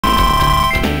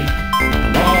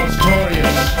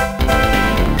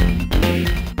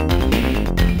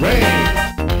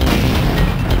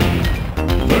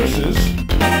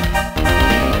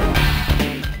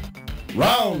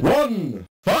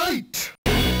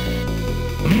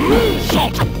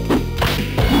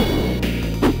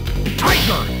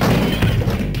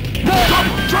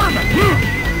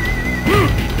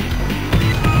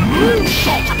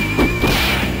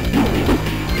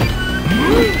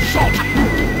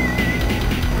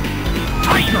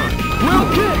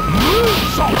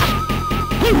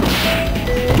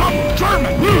Double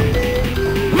German!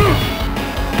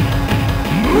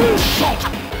 Moonsault!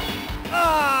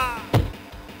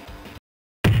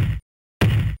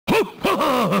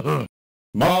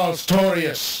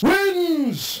 Malstorius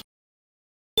wins!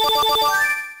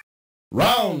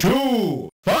 Round 2,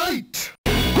 fight!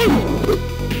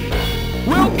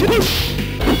 Will kick!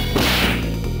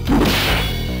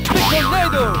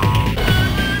 Tornado!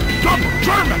 Double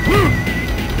German!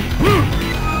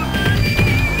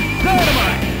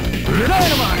 Dynamite!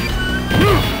 Dynamite!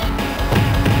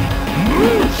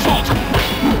 Moonsault!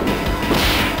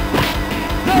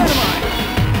 Dynamite!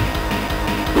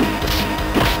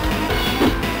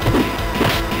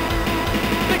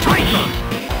 Tiger!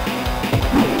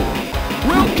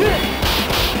 Will kick!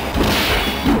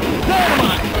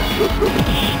 Dynamite!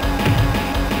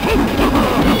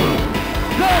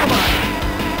 Dynamite!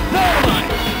 Dynamite!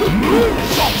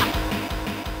 Moonsault!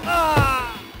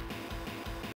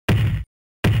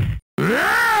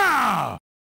 Yeah!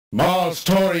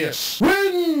 Malstorius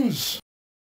wins!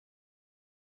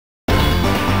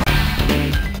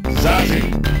 Zazie!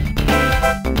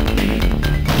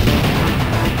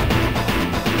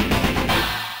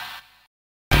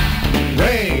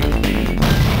 Ray!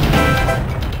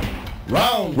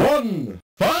 Round 1,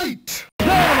 fight!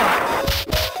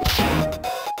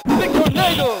 Big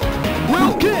tornado!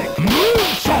 Will kick!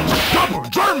 Moonsault! Double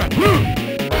German!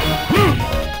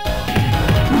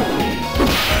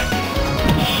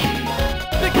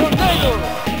 Big tornado!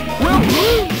 Will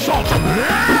Moonsault!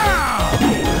 Yeah!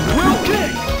 Will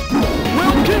kick!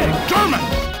 Will kick! German!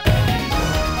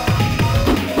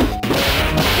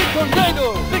 Big tornado!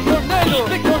 Big tornado!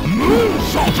 Big tornado!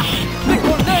 Moonsault! Big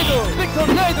tornado! Big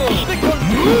tornado! Big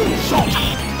tornado! Moonsault!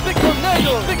 Big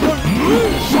tornado! Big tornado!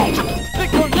 Moonsault!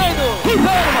 Big tornado!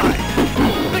 Dynamite!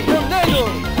 Big tornado!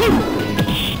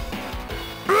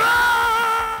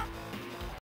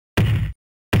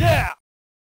 Yeah!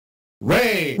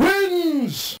 Ray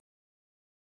wins!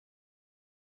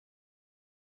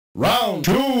 Round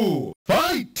 2,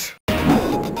 fight!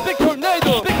 Big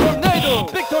tornado! Big tornado!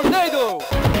 Big tornado!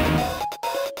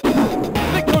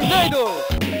 Big tornado!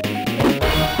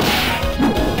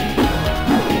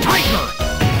 Tiger!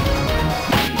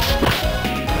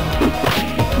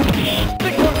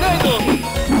 Big tornado!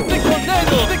 Big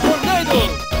tornado! Big tornado!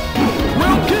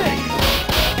 Will kick!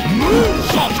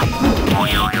 Moonsault!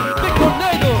 Big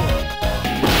tornado!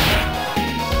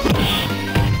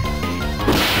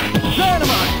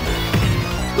 Dynamite!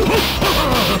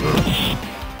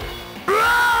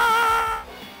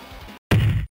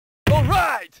 All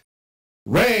right!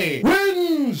 Ray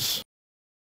wins!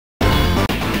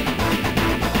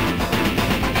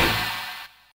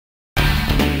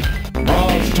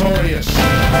 Malstorius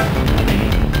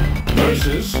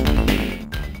versus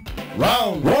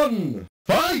Round 1,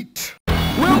 fight!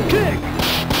 Will kick!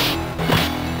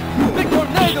 Big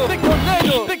tornado! Big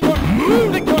tornado! Big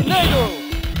tornado! Big tornado!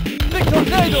 Big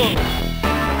tornado!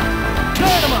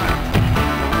 Dynamite!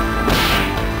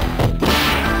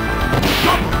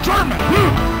 Double German!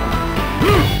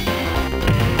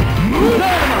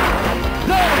 Dynamite!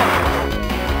 Dynamite!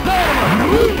 Dynamite!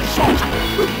 Moonsault!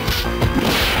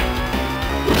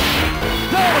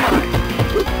 Dynamite!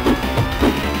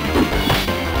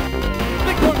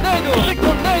 Big tornado! Big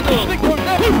tornado! Big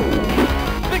tornado!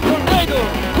 Big tornado!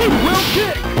 Will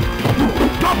kick!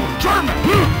 Double German!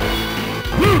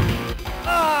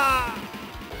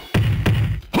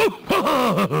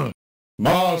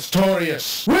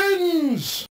 Malstorius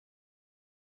wins!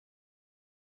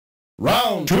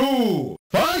 Round 2,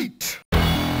 fight!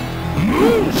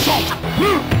 Moonsault!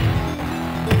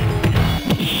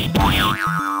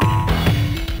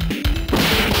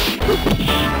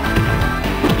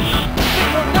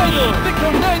 Big tornado!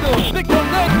 Big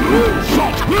tornado!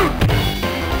 Moonsault!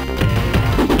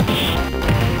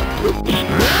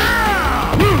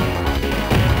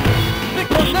 Big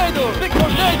tornado! Big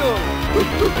tornado!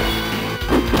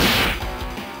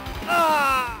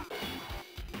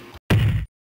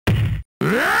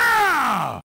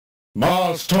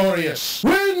 Malstorius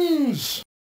wins!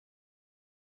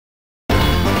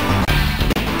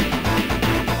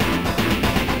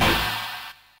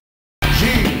 G.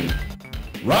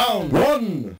 Round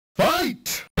 1,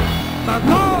 fight!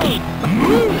 Bagol!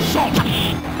 Moonsault!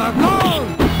 Bagol!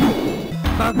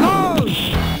 Bagol!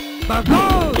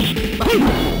 Bagol!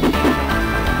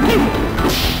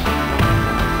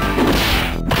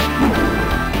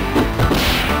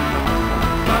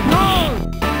 Bagol!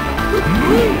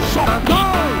 Moonsault!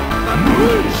 Bagol!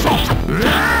 Moonsault!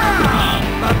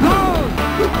 Bagol!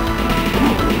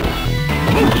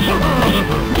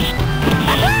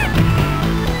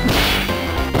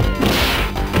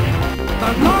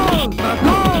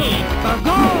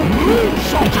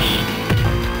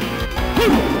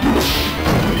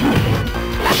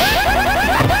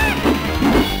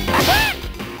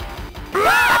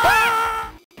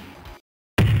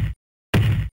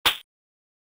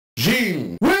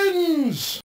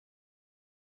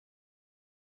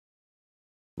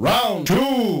 Round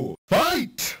 2,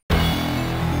 fight!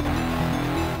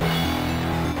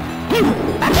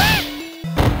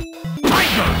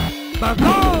 Tiger!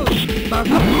 Bagal!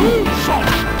 Bagal! Moonsault!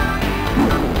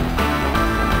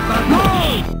 Bagal!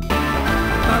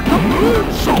 Bagal!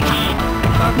 Moonsault!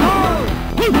 Bagal!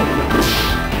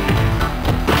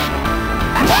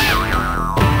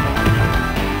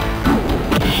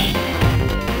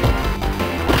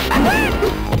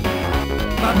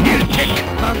 Heel kick!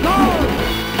 Bagal!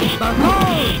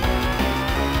 Bagal!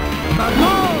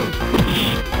 Bagal!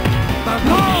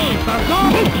 Bagal!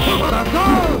 Bagal!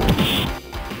 Bagal!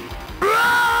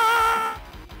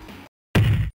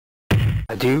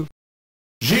 Adieu.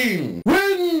 Jean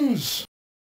wins!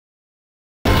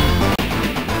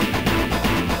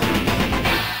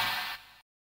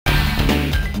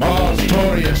 Mars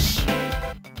victorious!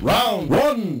 Round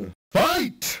 1,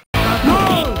 fight!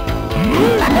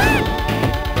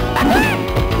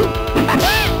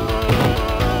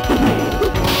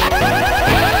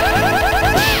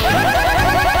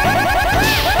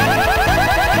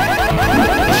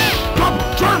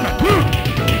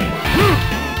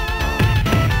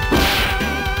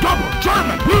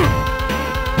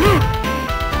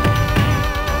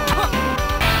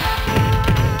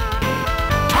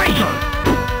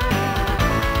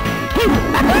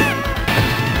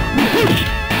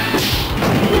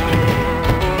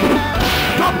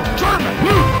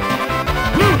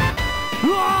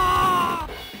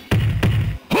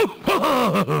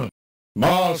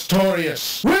 Mars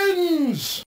victorious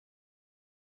wins!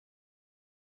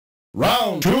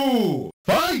 Round 2,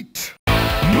 fight!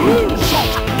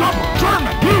 Moonsault! Double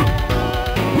German!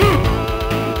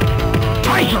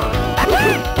 Tiger!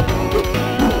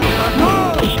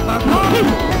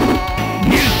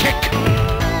 Heel kick!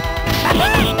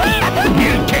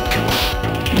 Heel kick!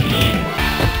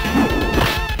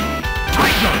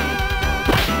 Tiger!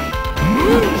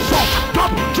 Moonsault!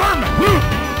 Double German!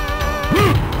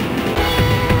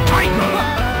 Tiger!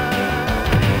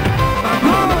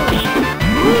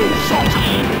 Moonsault!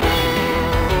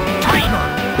 Tiger!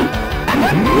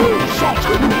 Moonsault!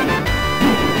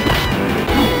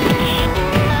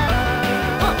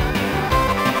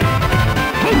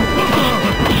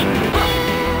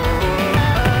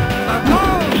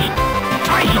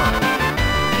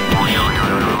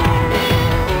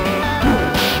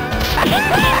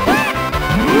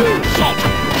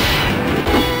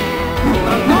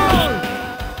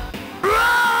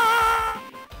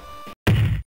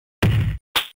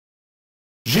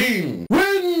 Jean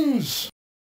wins!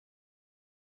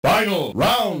 Final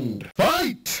round,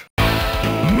 fight!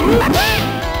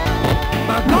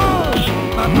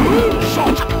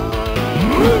 Moonsault!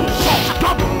 Moonsault!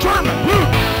 Double German!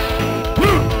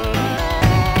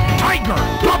 Tiger!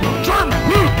 Double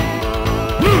German!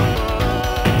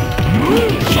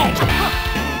 Moonsault!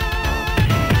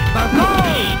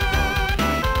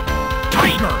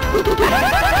 Tiger!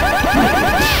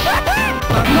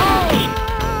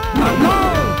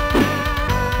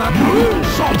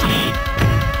 Moonsault!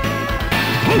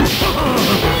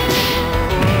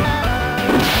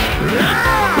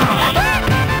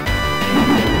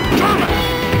 German!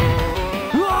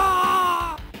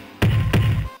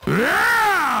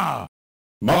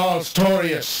 Mars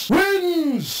victorious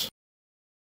wins!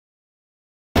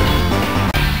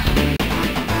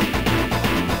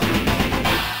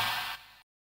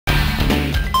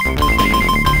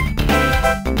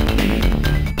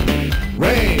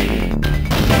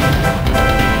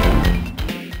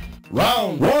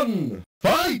 Round 1,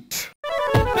 fight!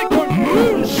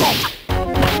 Moonsault!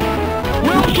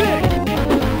 Will kick!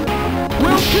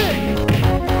 Will kick!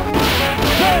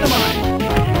 Dynamite!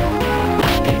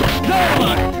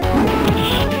 Dynamite!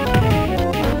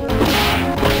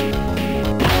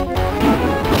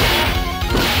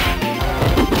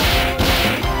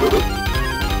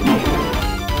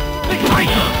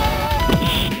 Tiger!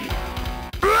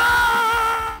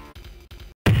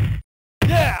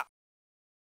 Yeah!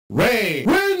 Ray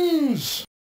wins!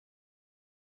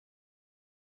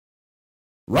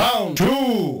 Round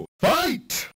 2,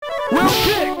 fight! Will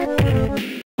kick!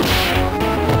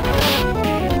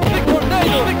 Big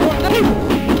tornado! Big tornado!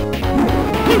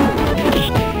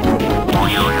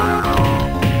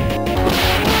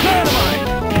 Dynamite!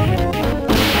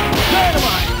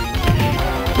 Dynamite!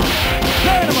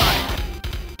 Dynamite!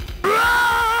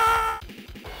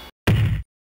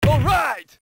 All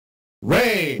right!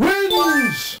 Ray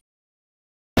wins!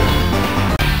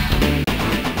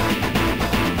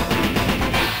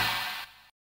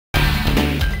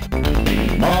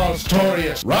 Mars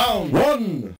victorious. Round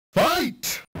 1,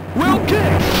 fight! Will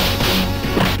kick!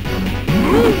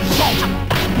 Moonsault!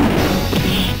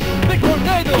 Big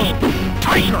tornado!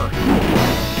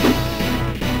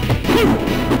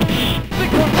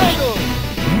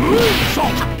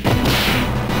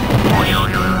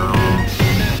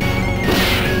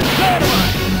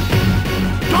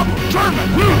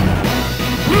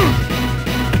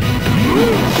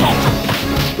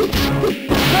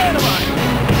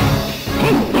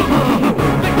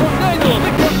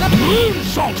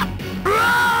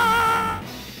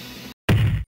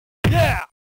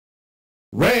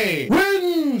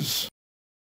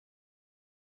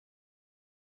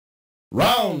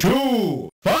 Round 2,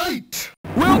 fight!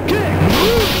 Will kick!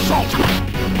 Moonsault!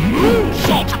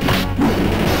 Moonsault!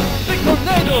 Big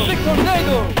tornado! Big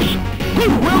tornado!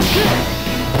 Will kick!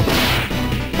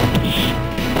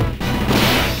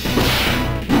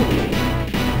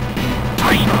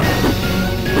 Tiger!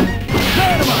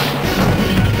 Dynamite!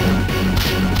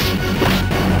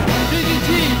 DDT!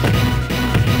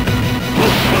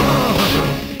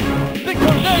 Big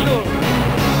tornado!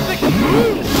 Big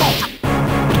Moonsault!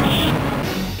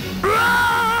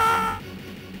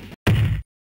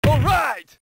 All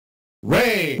right!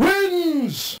 Ray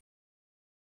wins!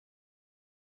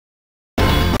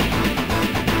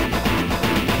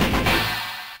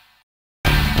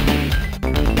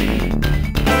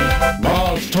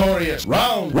 Victorious.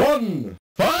 Round 1,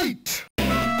 fight!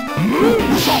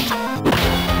 Moonsault!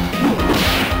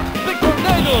 Big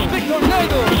tornado! Big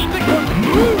tornado! Big tornado!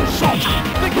 Moonsault!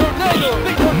 Big tornado!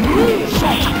 Big tornado!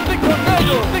 Moonsault! Big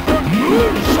tornado! Big tornado!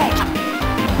 Moonsault!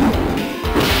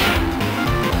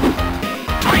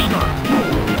 Tiger!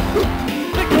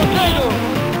 Big tornado!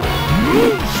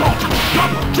 Moonsault!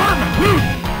 Double German!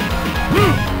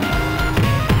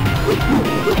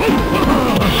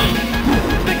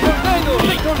 Big tornado!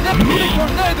 Big tornado! Big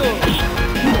tornado!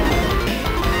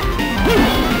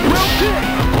 Will kick!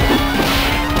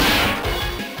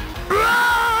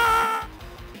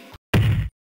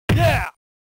 Yeah!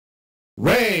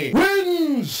 Ray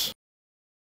wins!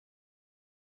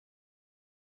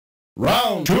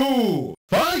 Round 2,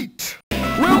 fight!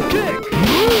 Will kick!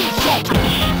 Moonsault!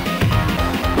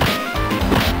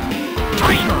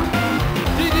 Tiger!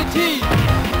 DDT!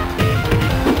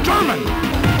 German!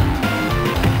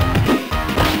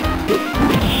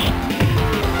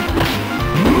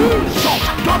 Moonsault!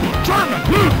 Double German!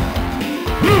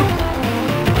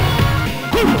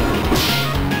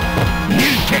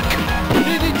 Knee kick!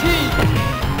 DDT!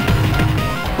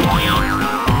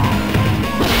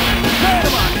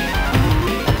 Dynamite!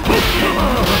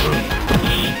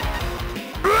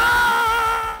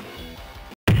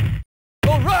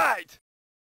 All right!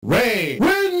 Ray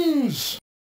wins!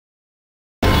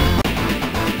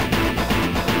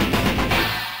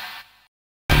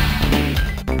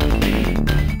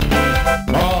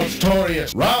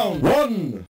 Victorious. Round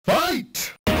 1,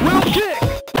 fight! Will kick!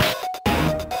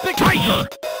 Big Tiger!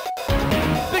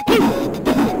 Big tornado!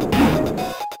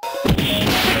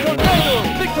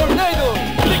 Big tornado!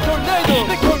 Big tornado!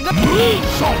 Big tornado!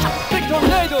 Moonsault! Big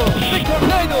tornado! Big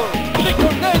tornado! Big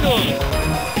tornado!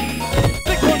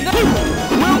 Big tornado!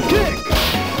 Will kick!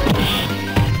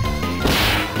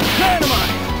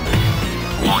 Dynamite!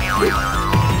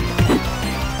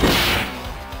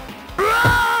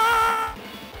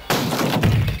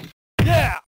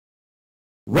 Yeah!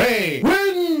 Ray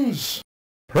wins!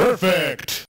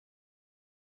 Perfect!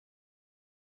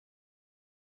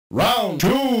 Round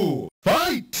 2,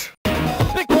 fight!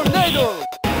 Big tornado!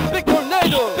 Big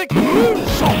tornado! Big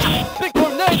Moonsault! Big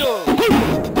tornado!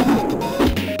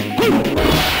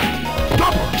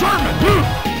 Double German!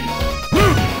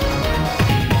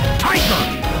 Tiger!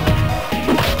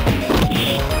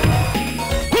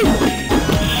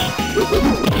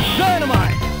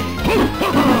 Dynamite!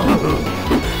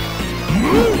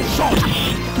 Moonsault!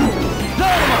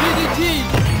 Dynamite! DDT!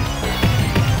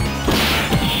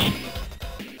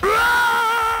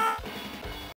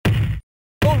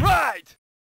 All right!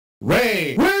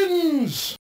 Ray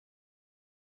wins!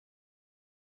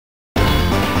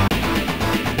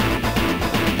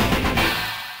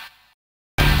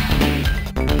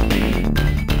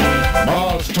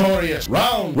 Victorious.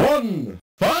 Round 1,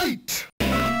 fight!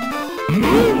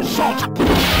 Moonsault!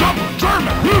 Double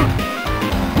German!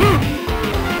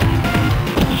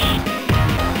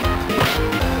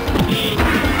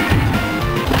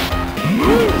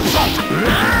 Moonsault!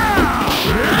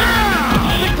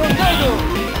 Big tornado!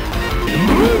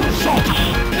 Moonsault!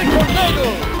 Big tornado!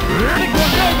 Big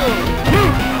tornado!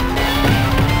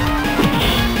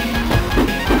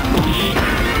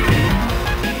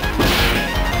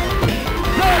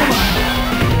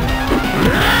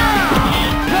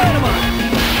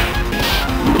 Dynamite!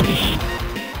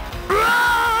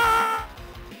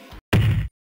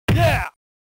 Yeah!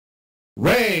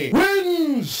 Ray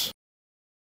wins!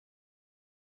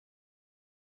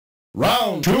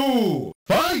 Round 2,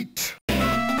 fight! Big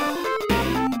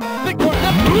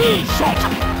tornado! Moonsault!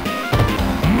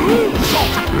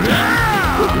 Moonsault!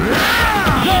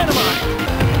 Dynamite!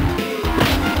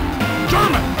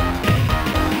 German!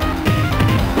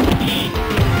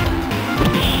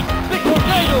 Big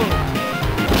tornado!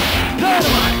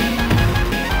 Dynamite!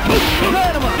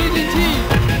 Dynamite! DDT!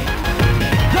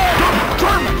 Dynamite!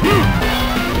 German!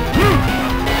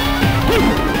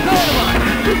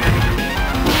 Dynamite!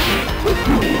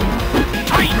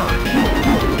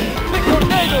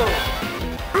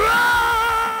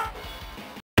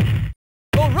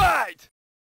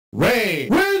 Ray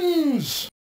wins!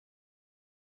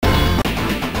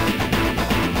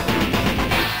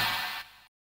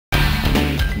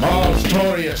 Mars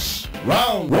victorious.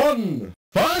 Round 1,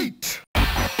 fight!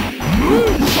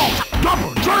 Moonsault!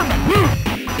 Double German!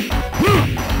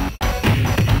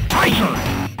 Tiger!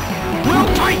 Will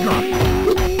Tiger!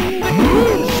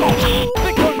 Moonsault!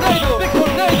 Big tornado! Big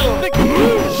tornado! Big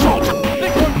Moonsault!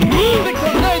 Big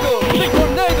tornado! Big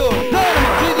tornado!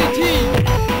 Dynamite! DDT!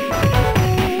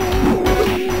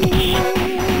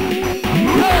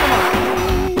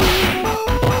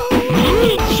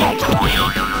 Moonsault!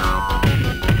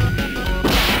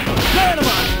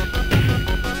 Dynamite!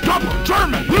 Double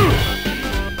German!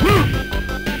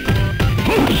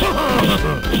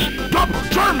 Double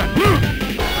German!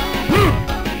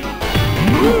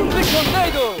 Big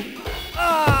tornado!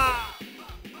 Ah!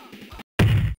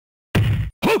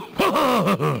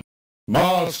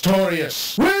 Mars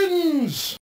victorious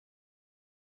wins!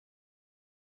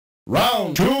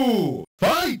 Round 2,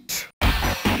 fight!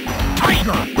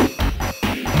 Tiger!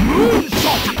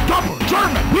 Moonsault! Double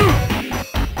German!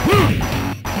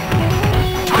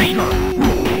 Tiger!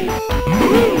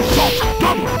 Moonsault!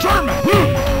 Double German!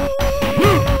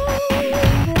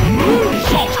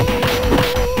 Moonsault!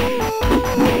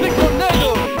 Big tornado!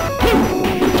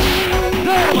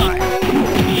 Dynamite!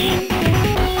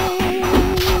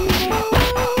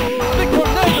 Big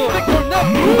tornado! Big tornado!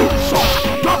 Moonsault!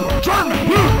 Double German!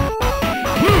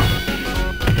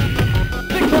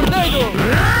 Big tornado!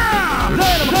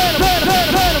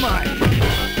 Dynamite!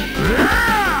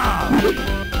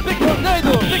 Big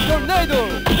tornado! Big tornado!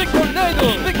 Big tornado!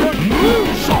 Big tornado!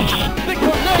 Moonsault! Big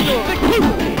tornado! Big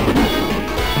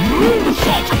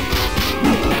Moonsault!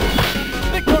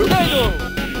 Big tornado!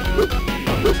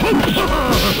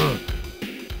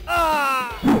 Ah!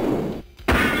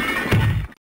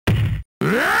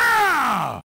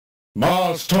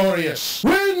 Mars victorious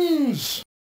wins!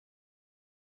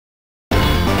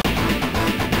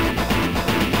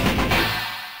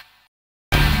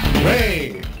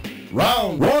 Ray,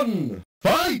 round 1,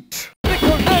 fight! Big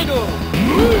tornado!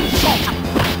 Moonsault!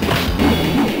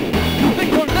 Big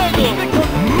tornado! Big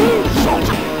tornado! Moonsault!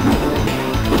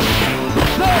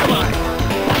 Dynamite!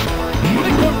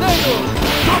 Big tornado!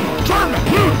 Double German!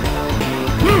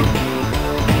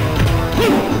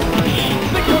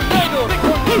 Big tornado! Big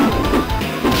tornado!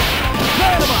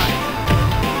 Dynamite!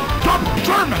 Double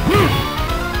German!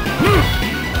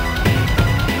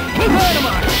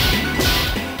 Dynamite!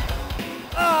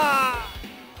 Ah!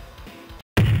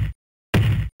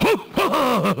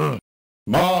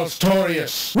 Mars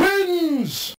victorious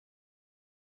wins!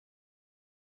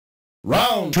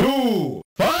 Round 2,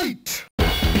 fight!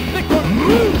 Big tornado!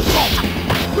 Moonsault!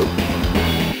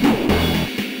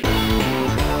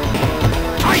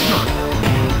 Tiger!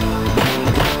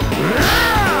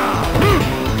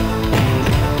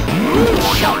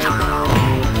 Moonsault!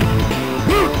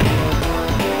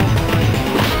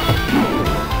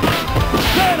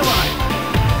 Dynamite!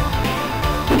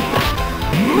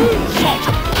 Moonsault!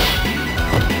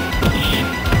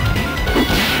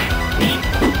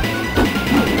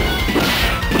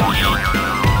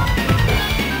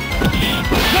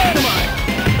 Dynamite!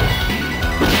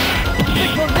 Big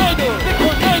tornado! Big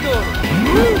tornado!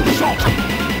 Moonsault!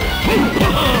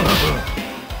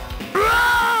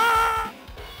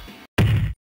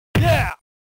 Yeah!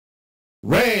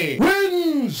 Ray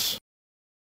wins!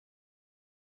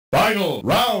 Final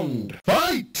round,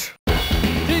 fight!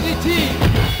 DDT!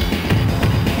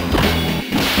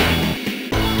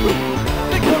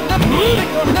 Big tornado! Big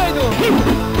tornado!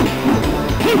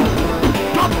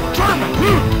 Double German!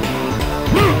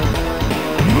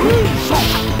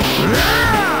 Moonsault!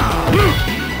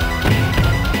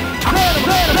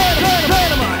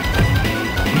 Dynamite!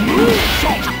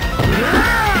 Moonsault!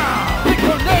 Big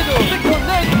tornado! Big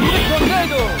tornado! Big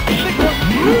tornado! Big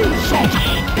tornado! Moonsault!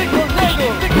 Big tornado!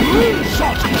 Big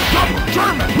Moonsault! Double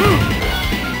German!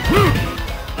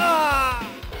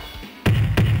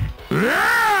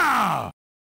 Ah!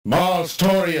 Mars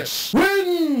victorious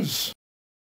wins!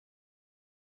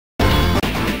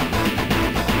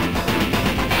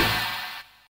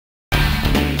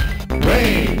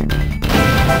 Ray!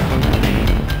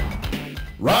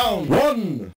 Round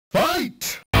 1,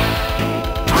 fight!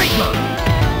 Tiger!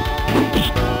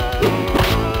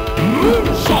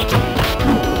 Moonsault!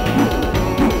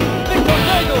 Big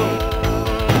tornado!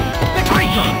 Big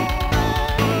Tiger!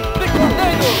 Big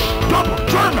tornado! Double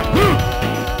German!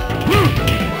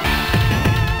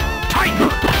 Tiger!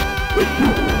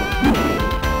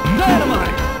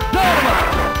 Dynamite! Dynamite!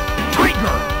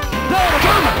 Tiger! Dynamite!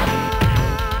 German!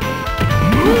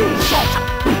 Moonsault!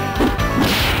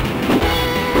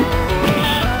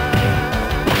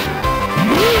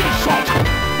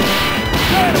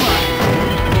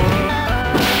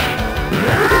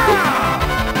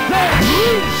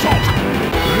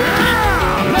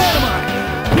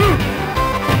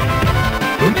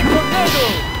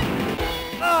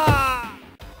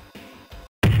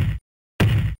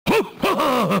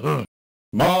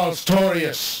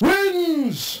 Malstorius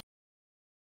wins!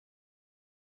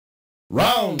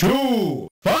 Round 2,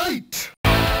 fight!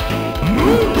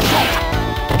 Moonsault!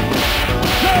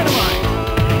 Dynamite!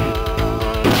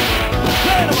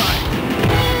 Dynamite!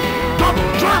 Double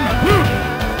German!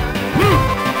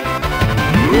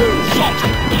 Moonsault!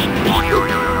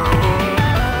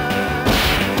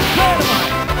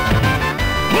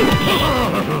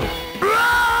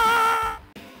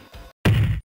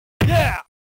 Yeah!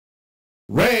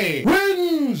 Ray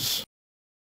wins!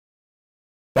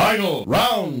 Final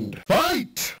round,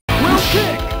 fight! Will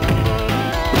kick!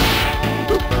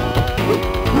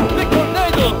 Big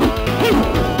tornado!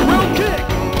 Will kick!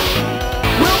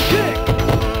 Will kick!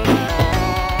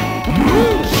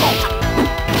 Moonsault!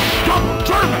 Double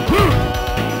German!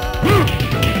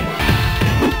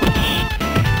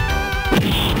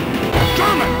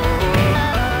 German!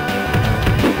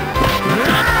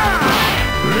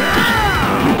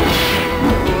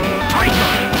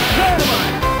 Tiger!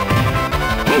 Dynamite!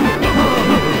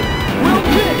 Will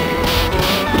kick!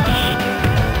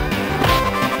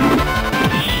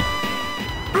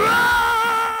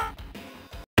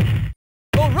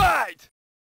 All right!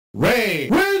 Ray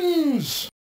wins!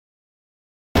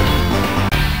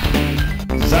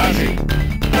 Zazzy!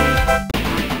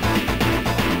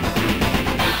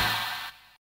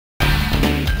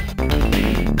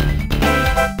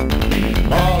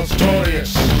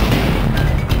 Malstorius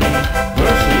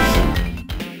versus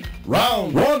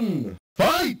round 1,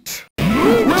 fight!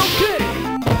 Will kick!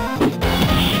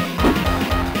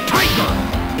 Tiger!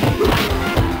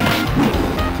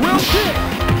 Will kick!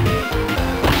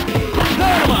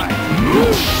 Dynamite!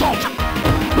 Moonsault!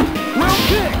 Will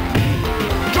kick!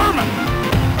 German!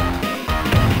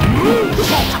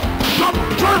 Moonsault! Double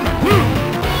German!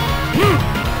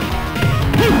 Dynamite!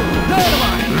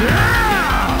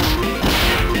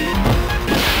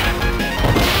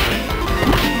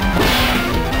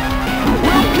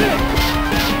 Will kick!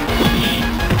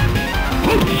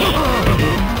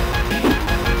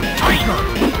 Tiger!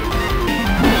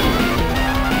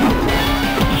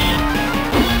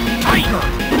 Tiger!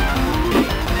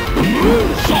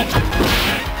 Moonsault!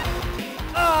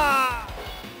 Ah!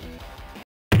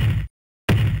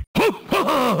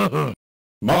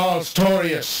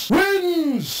 Malstorius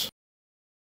wins!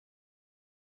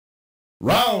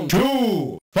 Round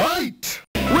 2, fight!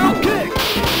 Will kick!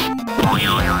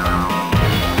 Dynamite!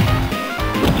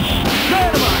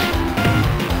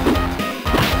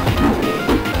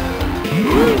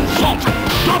 Moonsault!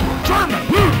 Double German!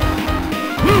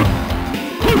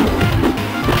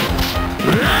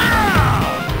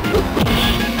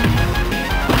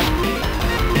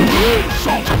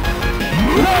 Moonsault!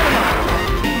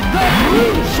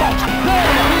 Moonsault!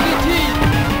 DDT!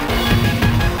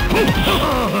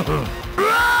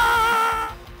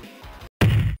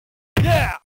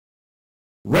 Yeah!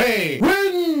 Ray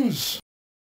wins!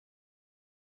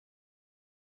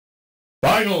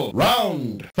 Final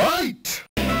round, fight!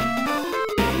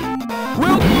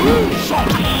 Will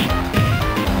Moonsault!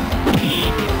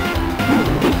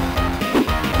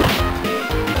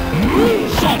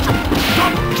 Moonsault!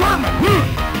 Double German!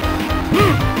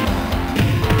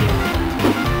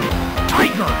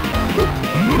 Tiger!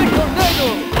 Big tornado!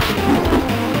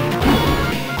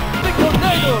 Big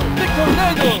tornado! Big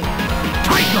tornado!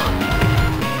 Tiger!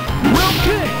 Will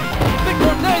kick! Big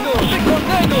tornado! Big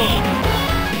tornado!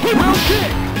 Will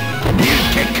kick! New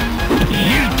kick!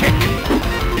 New kick!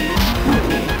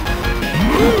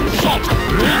 Moonsault!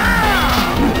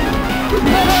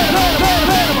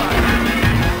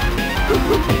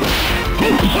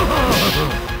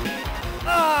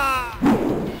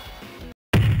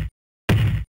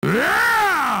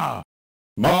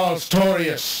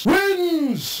 Malstorius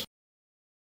wins!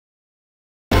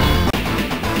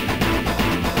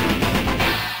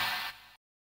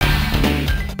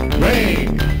 Ray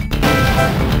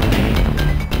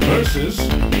versus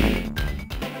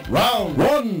round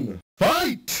 1,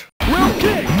 fight! Will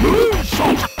kick!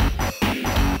 Moonsault!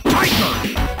 Tiger!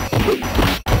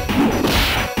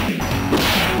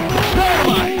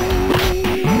 Dynamite!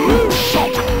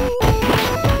 Moonsault!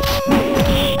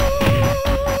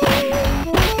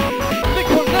 Big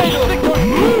tornado! Big tornado!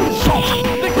 Moonsault!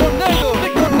 Big tornado!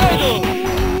 Big tornado!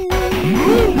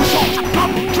 Moonsault!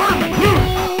 Double German!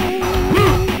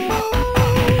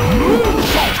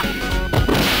 Moonsault!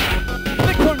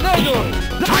 Big tornado!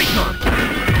 Tiger!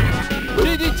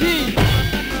 DDT!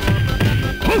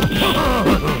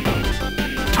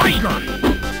 Tiger!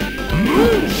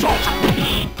 Moonsault!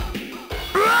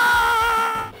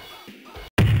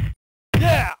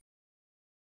 Yeah!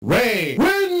 Ray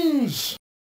wins!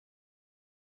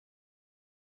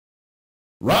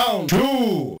 Round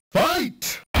 2,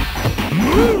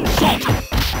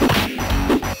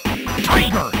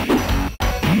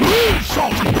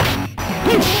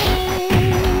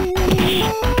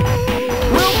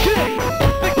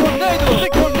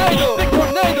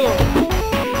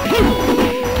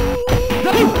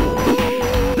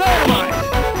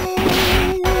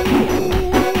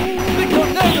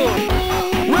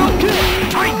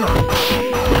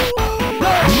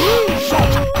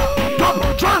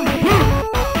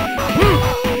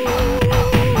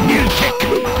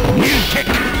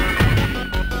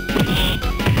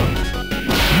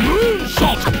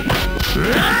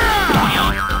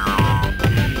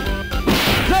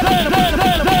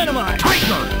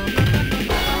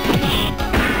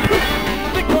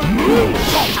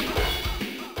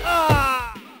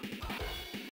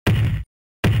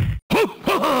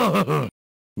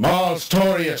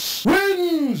 Malstorius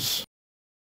wins!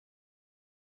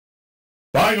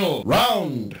 Final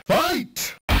round,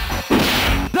 fight!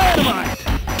 Dynamite!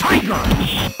 Tiger!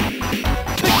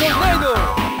 Big tornado!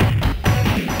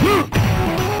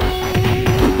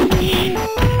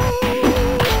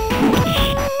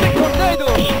 Big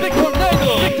tornado! Big tornado!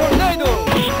 Big tornado!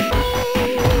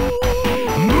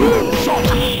 Moonsault!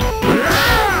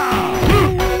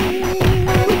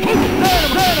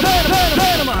 Dynamite!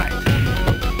 Dynamite!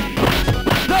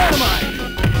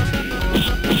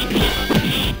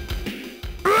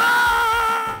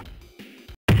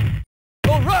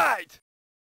 All right!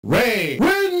 Ray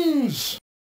wins!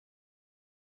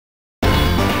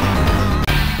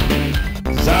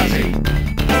 Zazie!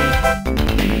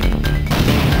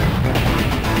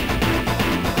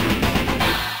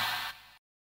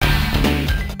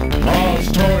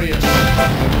 Malstorius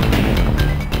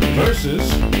versus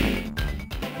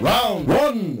round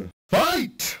one,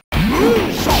 fight!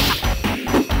 Moonsault!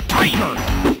 Tiger!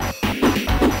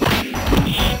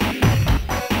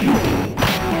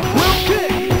 Will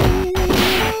kick!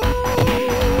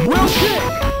 Will kick!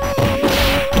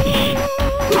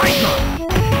 Tiger!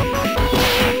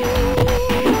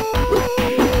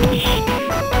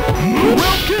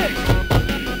 Will kick!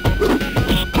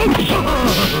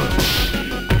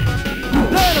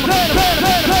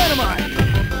 Dynamite!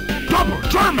 Double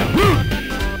German!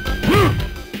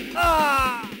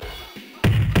 Ah!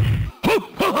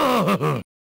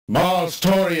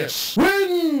 Malstorius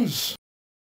wins!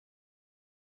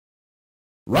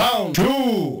 Round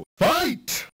two,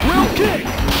 fight! Will kick!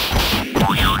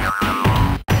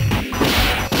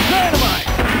 Dynamite!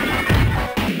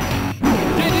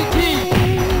 DDT!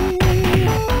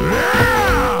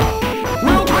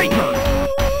 Will Tiger!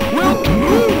 Will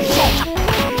Moonsault!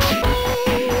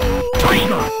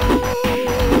 Tiger!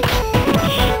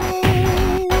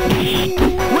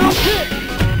 Will kick!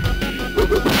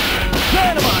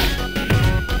 Dynamite!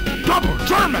 Double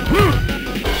German!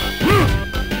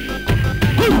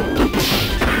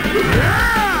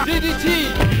 DDT!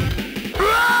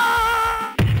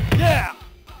 Yeah!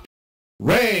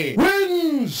 Ray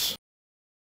wins!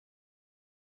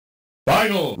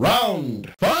 Final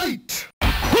round, fight!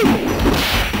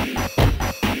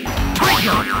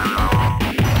 Tiger!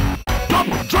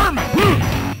 Double German!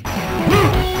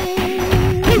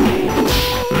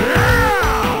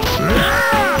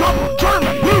 Double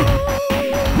German!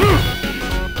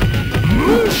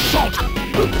 Moonsault!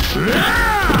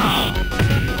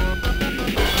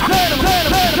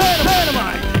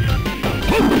 Dynamite!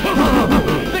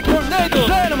 Big tornado!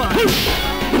 Dynamite!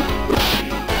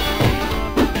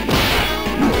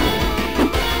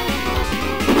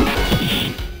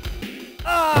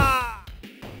 Ah!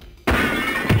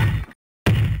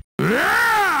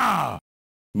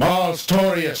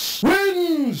 Malstorius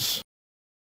wins!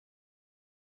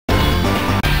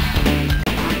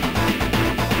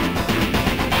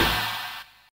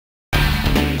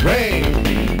 Ray!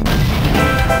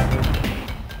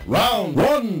 Round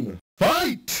one,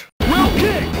 fight! Will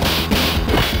kick!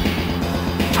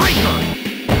 Tiger!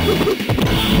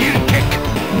 New kick!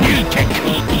 New kick!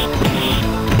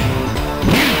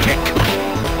 New kick!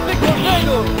 Big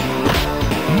tornado!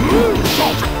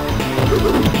 Moonsault!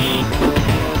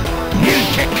 New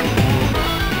kick!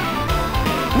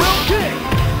 Will kick!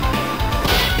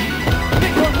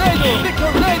 Big tornado! Big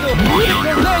tornado! Big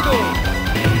tornado!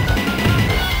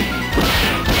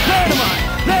 Dynamite!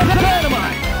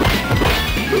 Dynamite!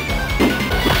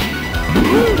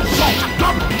 Moonsault!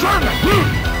 Double German!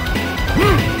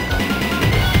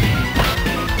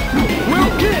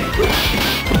 Will kick!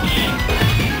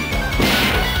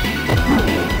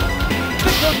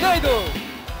 Big tornado!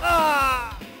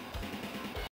 Ah!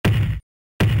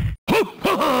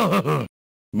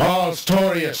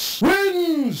 Malstorius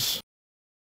wins!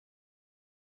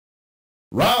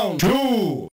 Round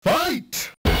two,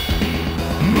 fight!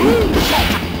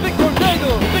 Moonsault! Big tornado!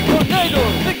 Big tornado!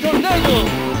 Big tornado!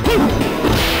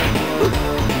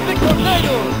 Big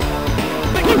tornado!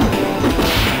 Big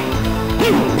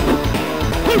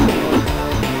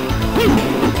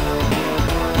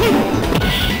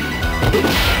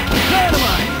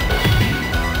Dynamite!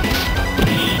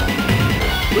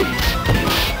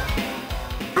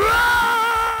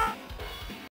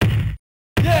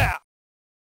 Yeah!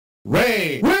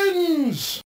 Ray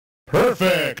wins!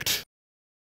 Perfect!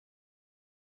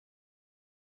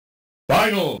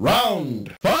 Final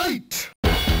round, fight!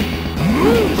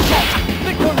 Moonsault!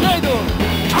 Big tornado!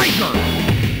 Tiger!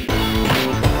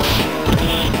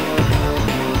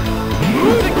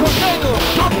 Big tornado!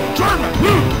 Double German!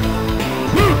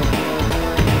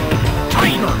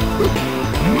 Tiger!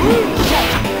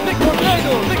 Moonsault! Big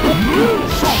tornado! Big tornado!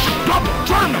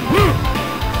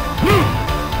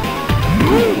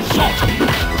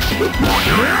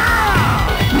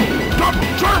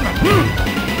 Double German!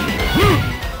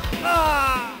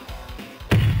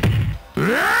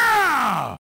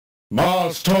 Yeah!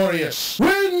 Malstorius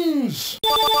wins!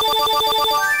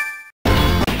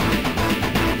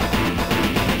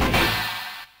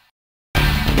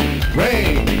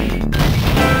 Ray!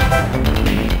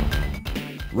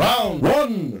 Round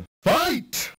 1,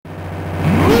 fight!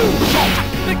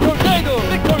 Big tornado!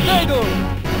 Big tornado!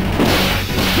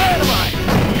 Dynamite!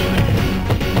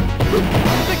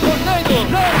 Big tornado!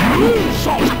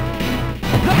 Moonsault!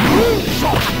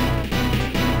 Moonsault!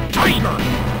 Tiger!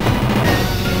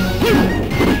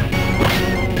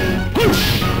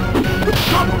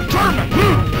 Double German!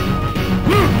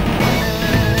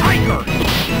 Tiger!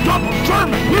 Double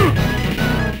German!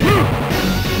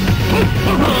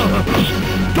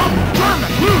 Double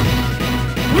German!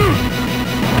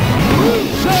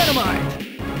 Dynamite!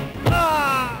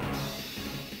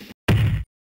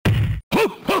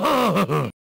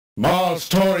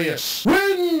 Malstorius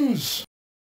wins!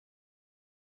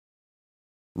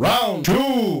 Round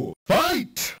 2,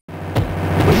 fight!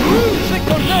 Big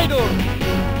tornado!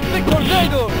 Big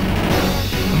tornado!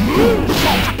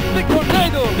 Moonsault! Big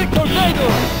tornado! Big tornado!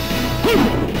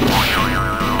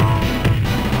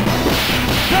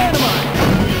 Dynamite!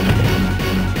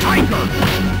 Tiger!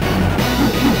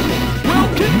 Will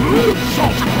kick!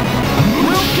 Moonsault!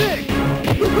 Will kick!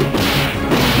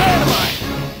 Dynamite!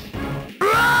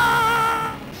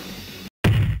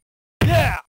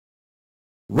 Yeah!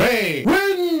 Ray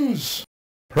wins!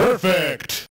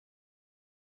 Perfect!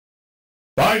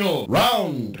 Final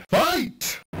round,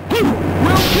 fight!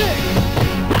 Will kick!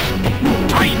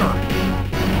 Tiger!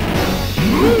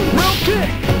 Will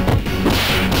kick!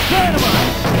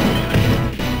 Dynamite!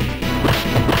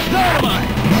 Dynamite!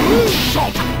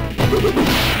 Moonsault!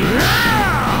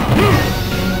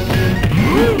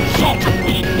 Moonsault!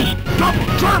 Double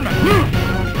German!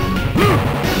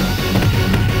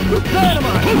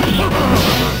 Dynamite!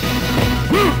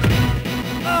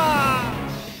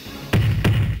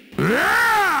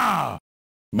 Yeah!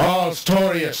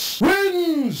 Malstorius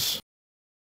wins!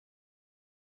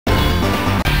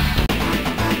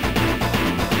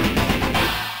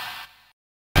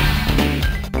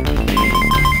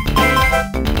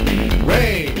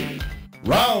 Ray!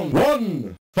 Round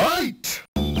 1, fight!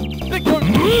 Big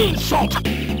tornado! Moonsault!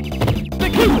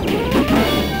 Big tornado!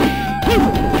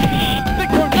 Big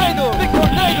tornado! Big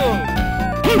tornado!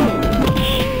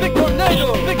 Big tornado!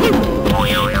 Big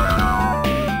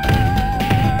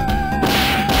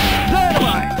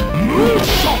Dynamite!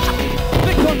 Moonsault!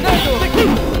 Big tornado! Big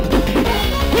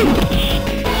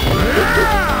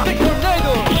Big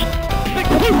tornado! Big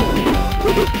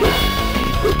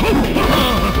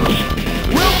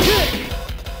Will kick!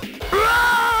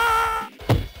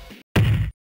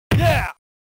 Yeah!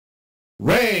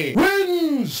 Ray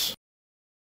wins!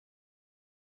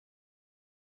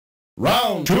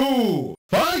 Round 2,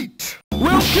 fight!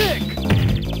 Will kick!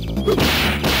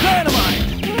 Dynamite!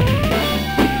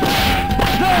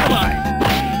 Dynamite!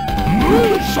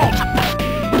 Moonsault!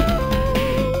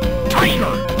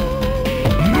 Tiger!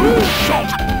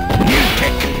 Moonsault! Knee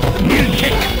kick! Knee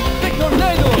kick! Big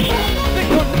tornado! Big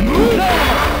tornado!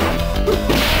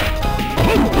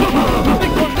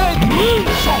 Big tornado!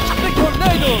 Moonsault! Big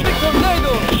tornado! Big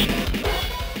tornado!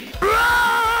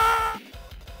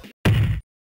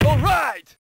 All right!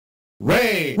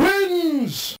 Ray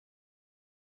wins!